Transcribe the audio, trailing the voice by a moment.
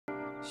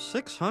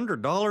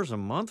$600 a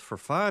month for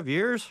 5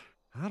 years?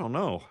 I don't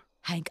know.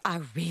 Hank,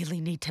 I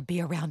really need to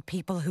be around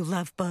people who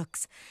love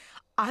books.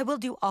 I will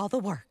do all the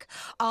work.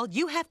 All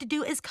you have to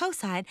do is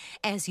co-sign,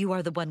 as you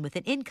are the one with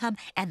an income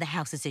and the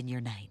house is in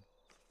your name.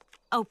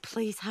 Oh,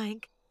 please,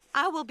 Hank.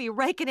 I will be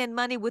raking in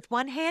money with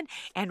one hand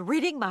and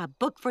reading my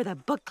book for the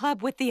book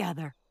club with the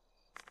other.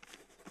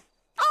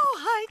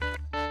 Oh, Hank!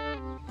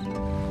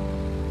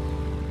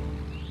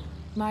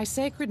 My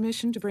sacred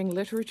mission to bring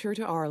literature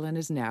to Arlen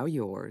is now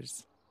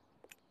yours.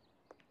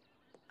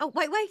 Oh,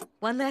 wait.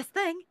 One last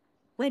thing.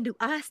 When do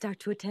I start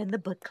to attend the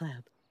book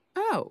club?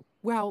 Oh,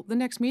 well, the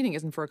next meeting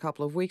isn't for a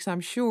couple of weeks.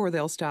 I'm sure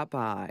they'll stop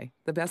by.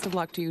 The best of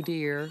luck to you,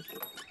 dear.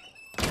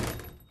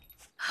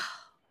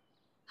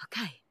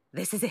 Okay,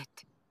 this is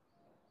it.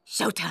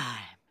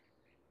 Showtime.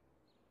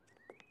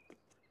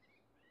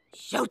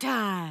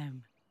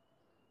 Showtime.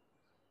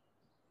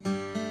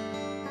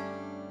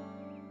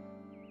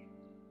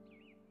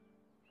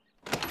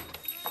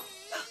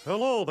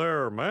 Hello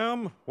there,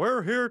 ma'am.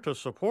 We're here to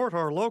support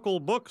our local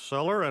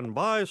bookseller and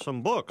buy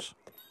some books.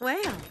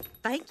 Well,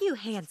 thank you,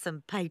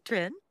 handsome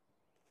patron.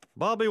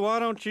 Bobby, why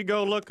don't you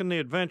go look in the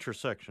adventure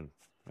section?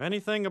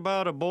 Anything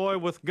about a boy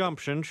with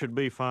gumption should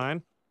be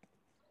fine.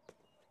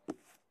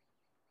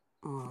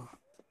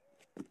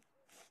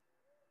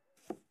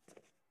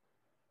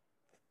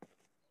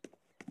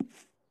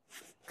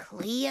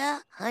 Clea,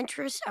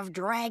 Huntress of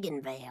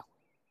Dragonvale,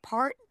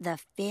 part the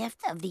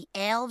 5th of the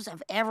Elves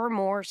of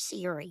Evermore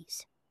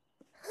series.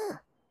 Huh.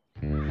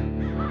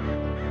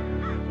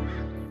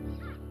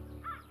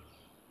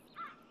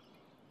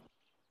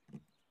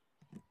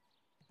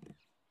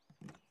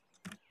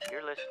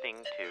 You're listening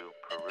to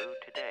Peru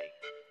Today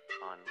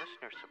on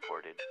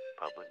listener-supported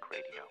public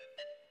radio.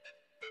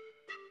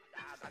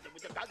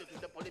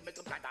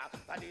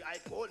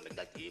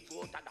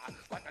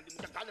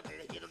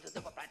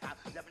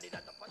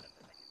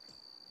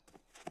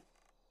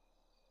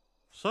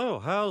 So,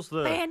 how's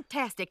the...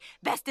 Fantastic.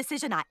 Best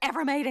decision I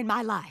ever made in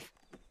my life.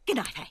 Good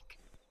night, Hank.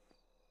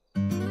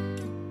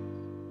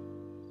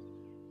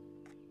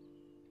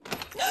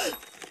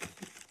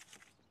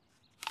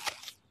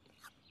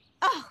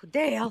 Oh,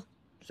 Dale.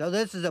 So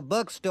this is a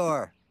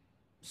bookstore.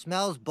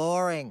 Smells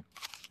boring.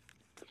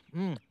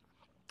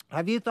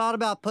 Have you thought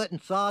about putting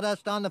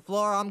sawdust on the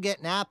floor? I'm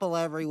getting apple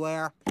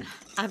everywhere.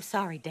 I'm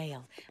sorry,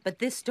 Dale, but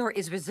this store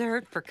is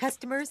reserved for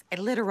customers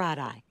and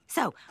literati.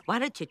 So, why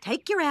don't you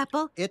take your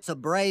apple... It's a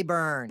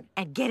Brayburn.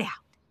 ...and get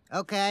out.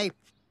 Okay.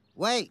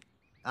 Wait,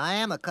 I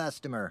am a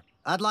customer.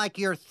 I'd like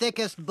your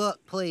thickest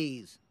book,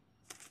 please.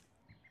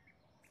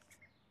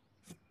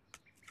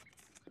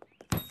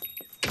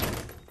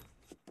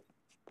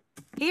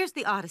 Here's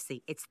the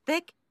Odyssey. It's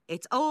thick,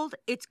 it's old,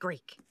 it's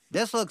Greek.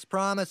 This looks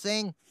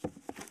promising.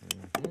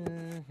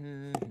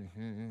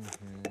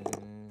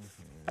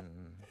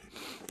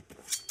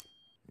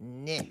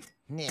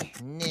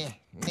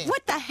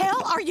 What the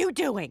hell are you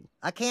doing?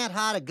 I can't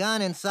hide a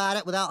gun inside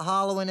it without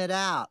hollowing it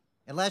out.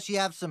 Unless you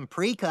have some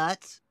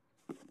pre-cuts.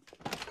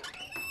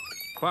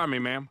 Pardon me,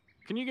 ma'am.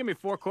 Can you give me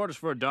 4 quarters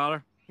for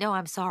 $1? No,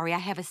 I'm sorry. I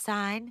have a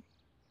sign.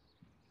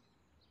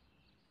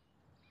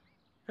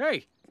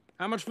 Hey,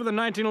 how much for the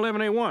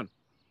 1911 A1?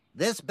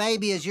 This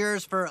baby is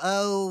yours for,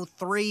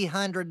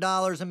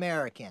 $300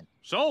 American.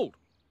 Sold.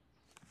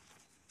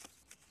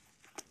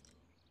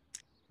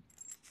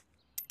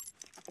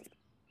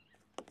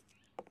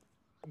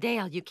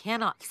 Dale, you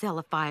cannot sell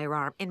a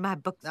firearm in my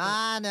bookstore.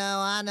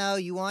 I know.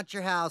 You want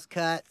your house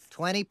cut.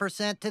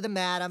 20% to the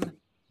madam.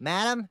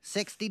 Madam,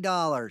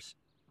 $60.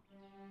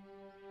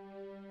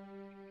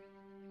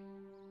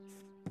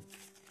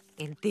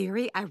 In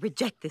theory, I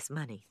reject this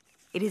money.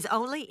 It is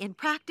only in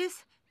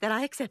practice that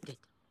I accept it.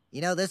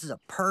 You know, this is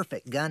a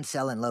perfect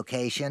gun-selling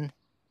location.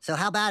 So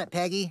how about it,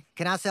 Peggy?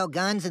 Can I sell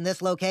guns in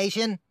this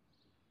location?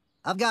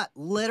 I've got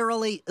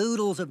literally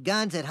oodles of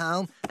guns at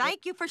home.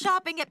 Thank you for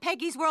shopping at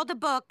Peggy's World of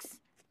Books.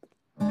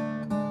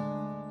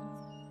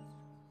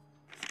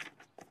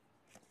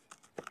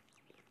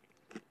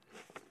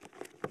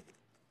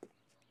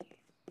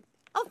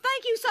 Oh,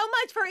 thank you so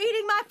much for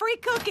eating my free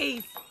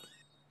cookies.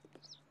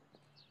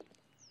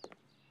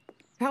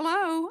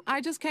 Hello,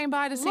 I just came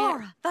by to see...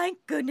 Laura, thank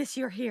goodness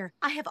you're here.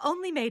 I have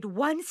only made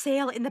one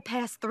sale in the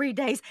past 3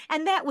 days,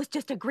 and that was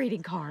just a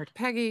greeting card.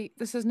 Peggy,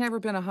 this has never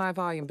been a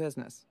high-volume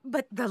business.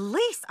 But the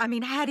lease,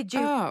 how did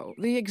you... Oh,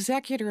 the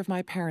executor of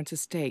my parents'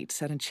 estate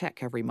sent a check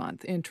every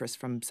month, interest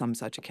from some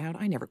such account.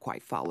 I never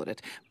quite followed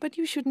it. But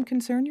you shouldn't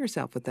concern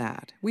yourself with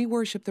that. We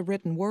worship the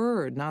written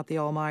word, not the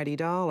almighty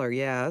dollar,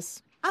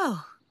 yes?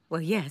 Oh,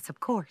 well, yes, of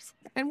course.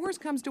 And worse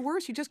comes to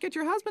worse, you just get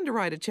your husband to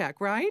write a check,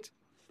 right?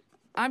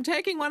 I'm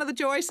taking one of the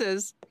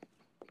choices.